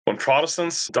When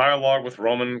Protestants dialogue with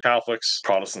Roman Catholics,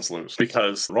 Protestants lose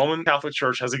because the Roman Catholic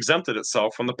Church has exempted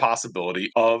itself from the possibility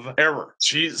of error.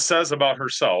 She says about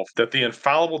herself that the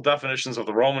infallible definitions of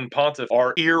the Roman pontiff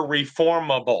are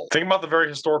irreformable. Think about the very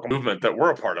historical movement that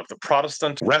we're a part of, the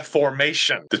Protestant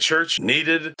Reformation. The church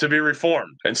needed to be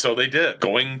reformed, and so they did,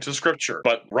 going to Scripture.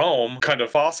 But Rome kind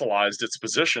of fossilized its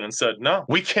position and said, no,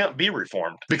 we can't be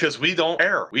reformed because we don't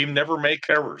err. We never make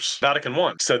errors. Vatican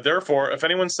I said, therefore, if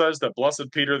anyone says that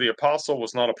Blessed Peter the Apostle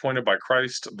was not appointed by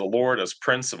Christ the Lord as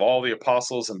prince of all the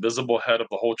apostles and visible head of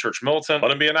the whole church militant,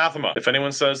 let him be anathema. If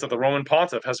anyone says that the Roman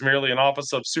pontiff has merely an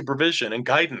office of supervision and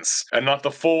guidance and not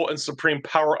the full and supreme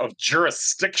power of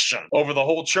jurisdiction over the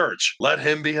whole church, let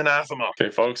him be anathema. Okay,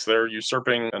 folks, they're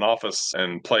usurping an office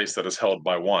and place that is held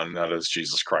by one, that is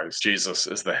Jesus Christ. Jesus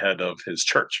is the head of his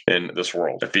church in this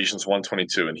world. Ephesians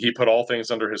 1:22, and he put all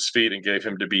things under his feet and gave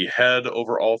him to be head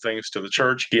over all things to the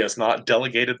church. He has not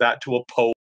delegated that to a pope